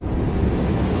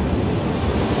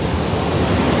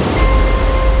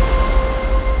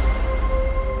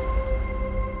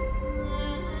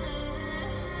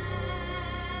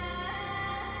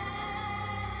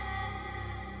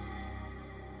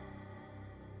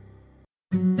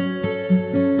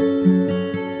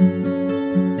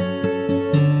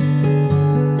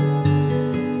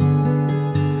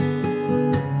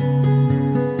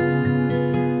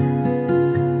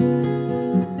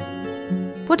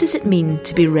does it mean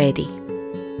to be ready?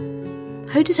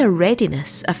 How does our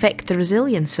readiness affect the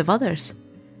resilience of others?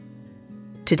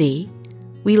 Today,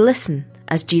 we listen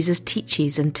as Jesus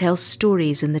teaches and tells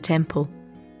stories in the temple.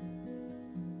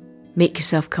 Make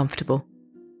yourself comfortable.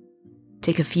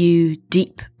 Take a few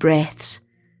deep breaths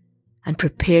and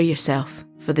prepare yourself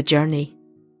for the journey.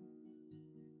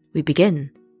 We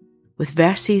begin with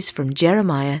verses from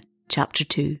Jeremiah chapter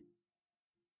 2.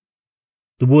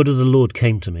 The word of the Lord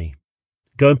came to me.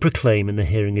 Go and proclaim in the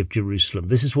hearing of Jerusalem.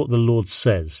 This is what the Lord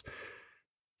says.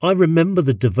 I remember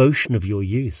the devotion of your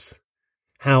youth,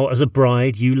 how as a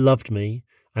bride you loved me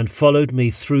and followed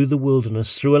me through the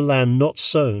wilderness, through a land not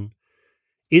sown.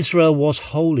 Israel was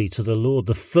holy to the Lord,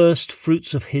 the first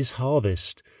fruits of his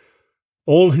harvest.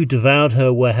 All who devoured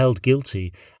her were held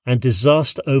guilty, and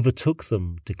disaster overtook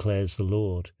them, declares the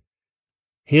Lord.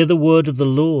 Hear the word of the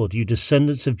Lord, you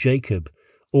descendants of Jacob,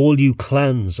 all you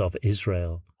clans of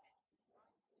Israel.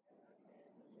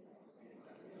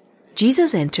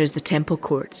 Jesus enters the temple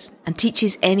courts and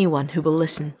teaches anyone who will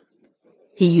listen.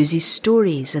 He uses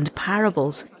stories and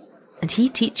parables, and he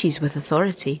teaches with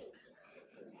authority.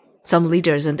 Some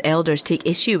leaders and elders take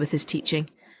issue with his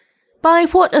teaching. By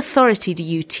what authority do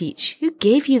you teach? Who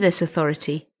gave you this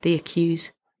authority? They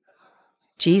accuse.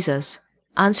 Jesus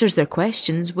answers their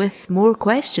questions with more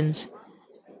questions,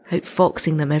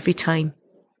 outfoxing them every time.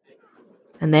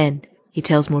 And then he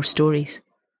tells more stories.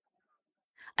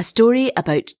 A story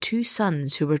about two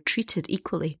sons who were treated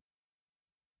equally.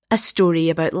 A story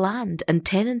about land and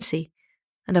tenancy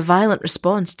and a violent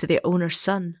response to their owner's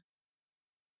son.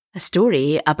 A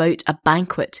story about a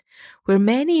banquet where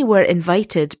many were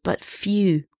invited but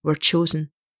few were chosen.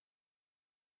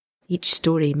 Each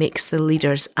story makes the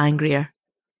leaders angrier.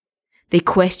 They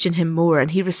question him more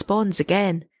and he responds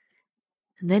again.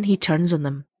 And then he turns on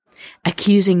them,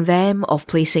 accusing them of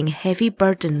placing heavy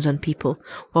burdens on people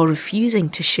while refusing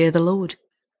to share the load,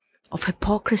 of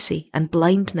hypocrisy and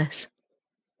blindness,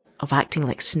 of acting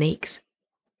like snakes.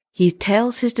 He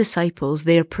tells his disciples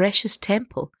their precious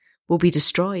temple will be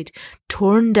destroyed,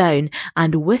 torn down,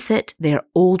 and with it their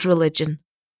old religion.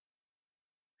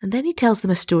 And then he tells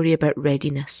them a story about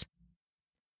readiness.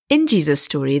 In Jesus'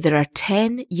 story, there are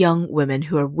 10 young women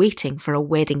who are waiting for a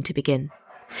wedding to begin.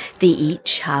 They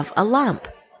each have a lamp,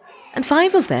 and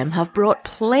 5 of them have brought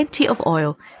plenty of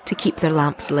oil to keep their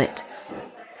lamps lit.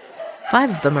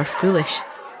 5 of them are foolish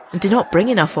and do not bring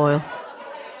enough oil.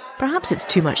 Perhaps it's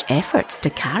too much effort to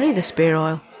carry the spare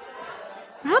oil.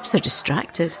 Perhaps they're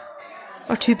distracted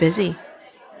or too busy.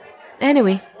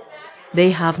 Anyway,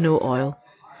 they have no oil.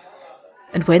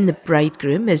 And when the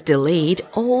bridegroom is delayed,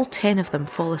 all 10 of them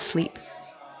fall asleep.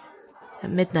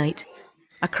 At midnight,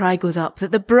 a cry goes up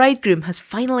that the bridegroom has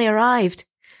finally arrived.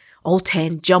 All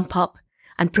 10 jump up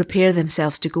and prepare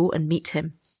themselves to go and meet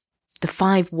him. The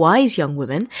 5 wise young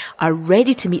women are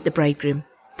ready to meet the bridegroom,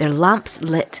 their lamps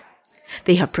lit.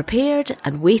 They have prepared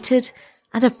and waited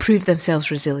and have proved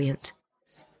themselves resilient.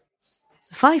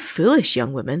 The 5 foolish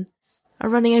young women are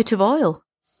running out of oil.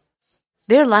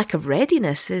 Their lack of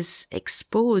readiness is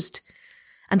exposed,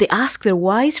 and they ask their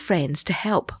wise friends to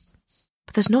help.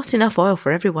 But there's not enough oil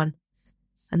for everyone,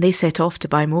 and they set off to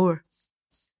buy more.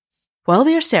 While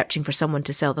they are searching for someone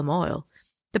to sell them oil,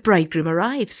 the bridegroom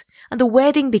arrives, and the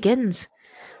wedding begins.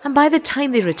 And by the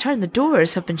time they return, the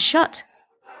doors have been shut,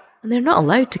 and they're not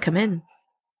allowed to come in.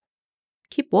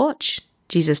 Keep watch,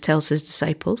 Jesus tells his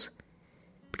disciples,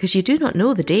 because you do not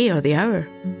know the day or the hour.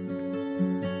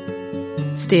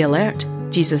 Stay alert,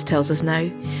 Jesus tells us now,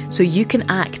 so you can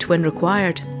act when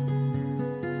required.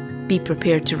 Be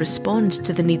prepared to respond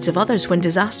to the needs of others when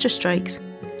disaster strikes.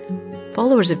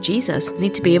 Followers of Jesus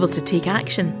need to be able to take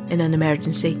action in an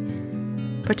emergency,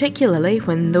 particularly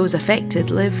when those affected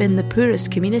live in the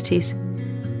poorest communities.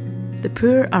 The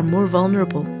poor are more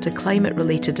vulnerable to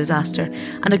climate-related disaster,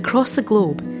 and across the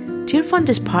globe, Tearfund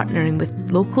is partnering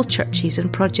with local churches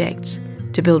and projects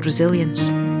to build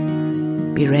resilience.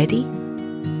 Be ready,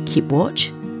 keep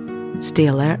watch, stay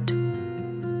alert.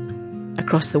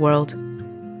 Across the world,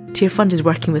 Tearfund is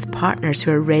working with partners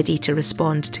who are ready to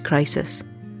respond to crisis.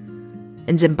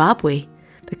 In Zimbabwe,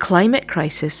 the climate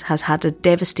crisis has had a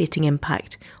devastating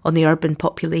impact on the urban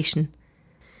population.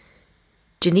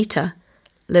 Janita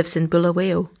lives in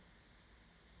Bulawayo.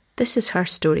 This is her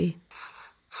story.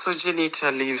 So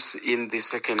Janita lives in the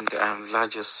second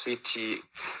largest city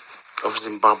of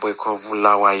Zimbabwe called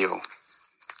Bulawayo.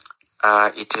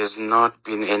 It has not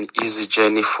been an easy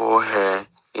journey for her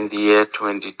in the year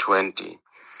 2020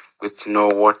 with no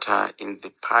water in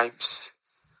the pipes.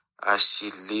 She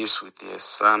lives with her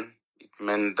son. It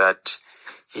meant that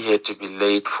he had to be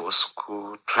late for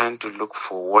school, trying to look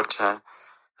for water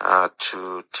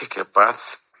to take a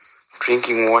bath.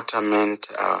 Drinking water meant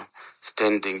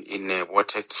standing in a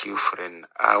water queue for an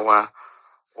hour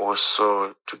or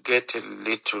so to get a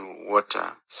little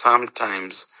water,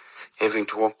 sometimes having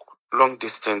to walk long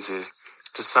distances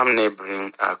to some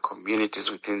neighboring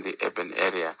communities within the urban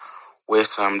area where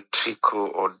some trickle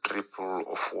or dribble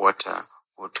of water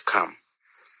would come.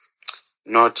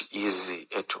 Not easy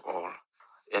at all.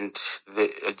 And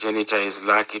the janitor is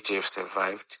lucky to have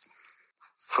survived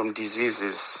from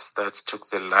diseases that took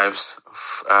the lives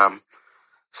of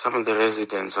some of the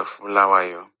residents of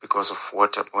Bulawayo because of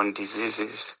waterborne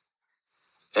diseases.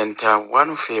 And one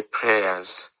of her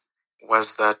prayers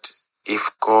was that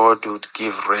if God would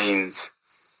give rains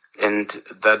and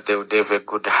that they would have a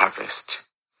good harvest.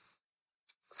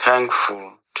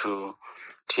 Thankful to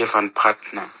TFN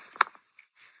partner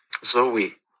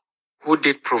Zoe, who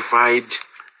did provide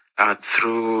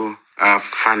through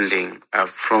funding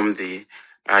from the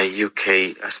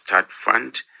UK Start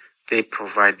Fund. They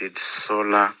provided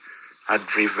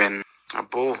solar-driven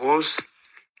boreholes,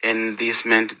 and this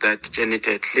meant that Janet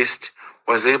at least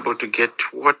was able to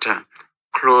get water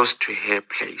close to her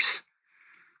place.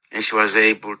 And she was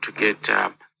able to get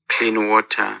clean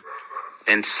water,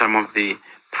 and some of the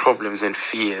problems and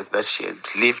fears that she had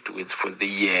lived with for the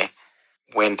year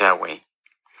went away.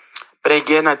 But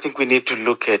again, I think we need to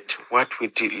look at what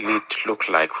will it look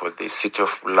like for the city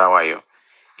of Bulawayo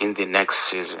in the next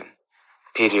season,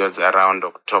 periods around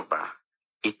October.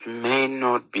 It may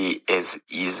not be as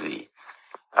easy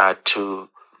to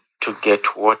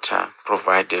get water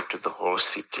provided to the whole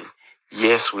city.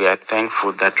 Yes, we are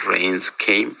thankful that rains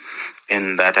came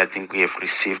and that I think we have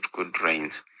received good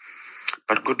rains.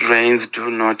 But good rains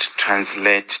do not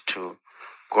translate to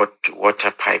good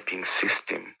water piping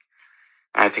system.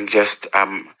 I think just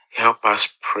help us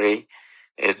pray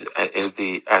as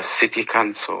the city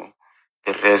council,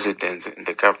 the residents and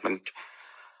the government,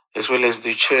 as well as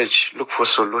the church, look for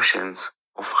solutions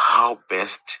of how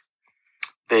best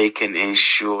they can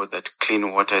ensure that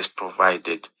clean water is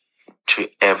provided to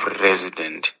every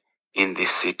resident in the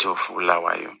city of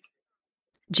Bulawayo.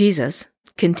 Jesus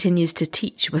continues to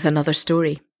teach with another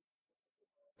story.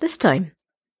 This time,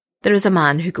 there is a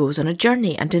man who goes on a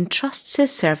journey and entrusts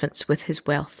his servants with his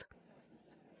wealth.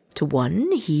 To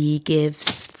one he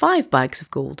gives 5 bags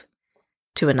of gold,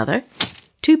 to another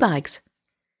 2 bags,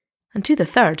 and to the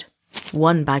third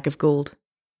 1 bag of gold.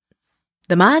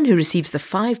 The man who receives the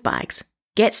 5 bags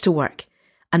gets to work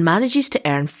and manages to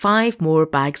earn 5 more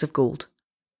bags of gold.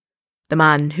 The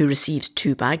man who receives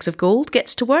 2 bags of gold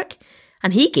gets to work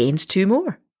and he gains 2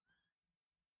 more.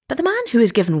 But the man who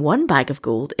is given 1 bag of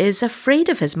gold is afraid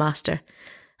of his master,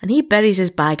 and he buries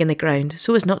his bag in the ground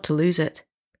so as not to lose it.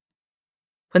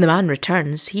 When the man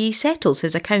returns, he settles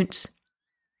his accounts.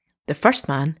 The first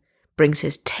man brings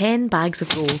his 10 bags of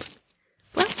gold.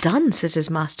 "Well done," says his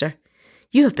master.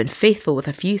 "You have been faithful with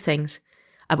a few things.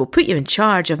 I will put you in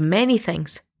charge of many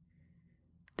things."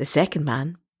 The second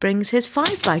man brings his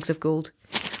 5 bags of gold.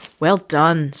 "Well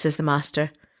done," says the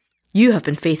master. "You have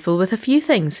been faithful with a few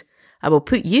things. I will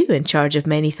put you in charge of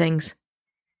many things."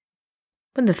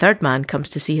 When the third man comes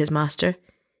to see his master,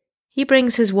 he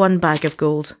brings his 1 bag of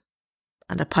gold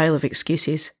and a pile of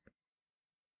excuses.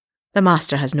 The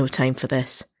master has no time for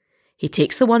this. He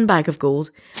takes the 1 bag of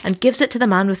gold and gives it to the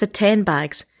man with the 10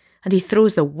 bags, and he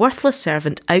throws the worthless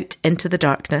servant out into the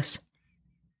darkness.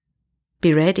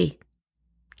 Be ready.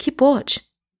 Keep watch.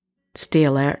 Stay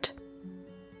alert.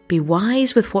 Be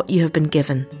wise with what you have been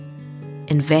given.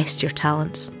 Invest your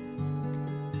talents.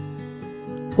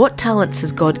 What talents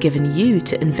has God given you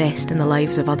to invest in the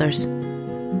lives of others?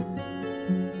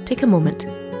 Take a moment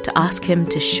to ask Him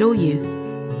to show you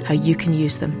how you can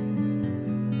use them.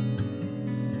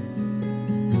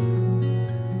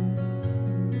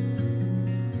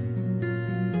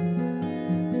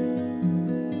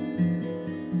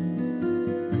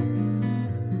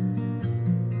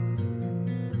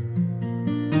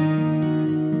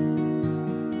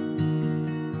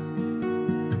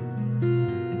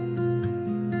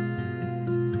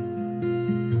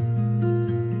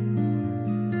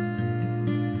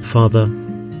 Father,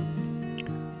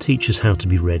 teach us how to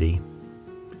be ready.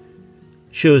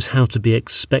 Show us how to be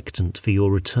expectant for your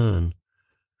return.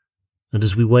 And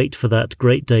as we wait for that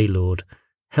great day, Lord,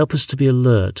 help us to be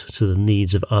alert to the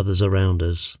needs of others around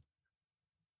us.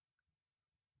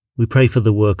 We pray for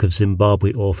the work of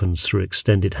Zimbabwe orphans through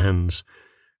Extended Hands.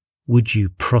 Would you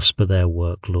prosper their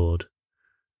work, Lord?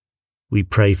 We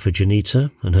pray for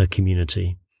Janita and her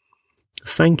community.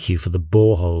 Thank you for the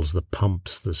boreholes, the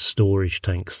pumps, the storage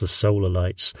tanks, the solar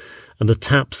lights, and the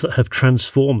taps that have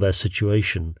transformed their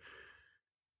situation.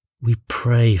 We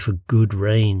pray for good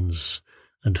rains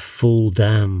and full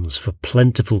dams, for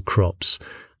plentiful crops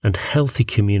and healthy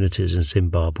communities in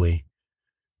Zimbabwe.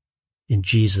 In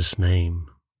Jesus' name,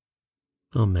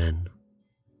 Amen.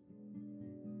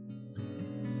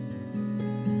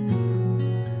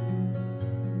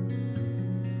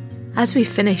 As we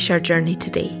finish our journey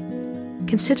today,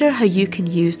 consider how you can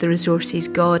use the resources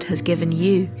God has given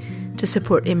you to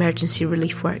support emergency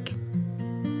relief work.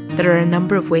 There are a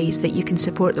number of ways that you can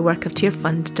support the work of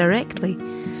Tearfund directly.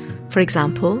 For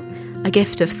example, a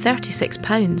gift of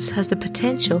 £36 has the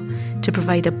potential to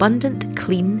provide abundant,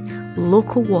 clean,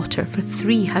 local water for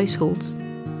 3 households.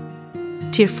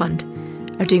 Tearfund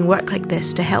are doing work like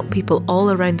this to help people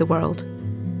all around the world.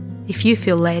 If you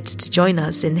feel led to join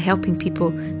us in helping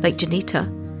people like Janita,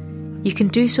 you can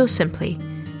do so simply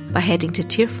by heading to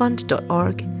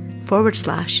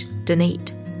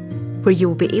tearfund.org/donate, where you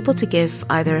will be able to give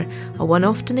either a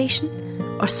one-off donation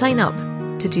or sign up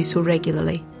to do so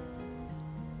regularly.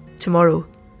 Tomorrow,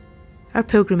 our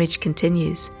pilgrimage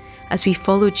continues as we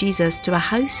follow Jesus to a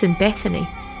house in Bethany,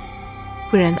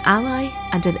 where an ally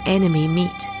and an enemy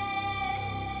meet.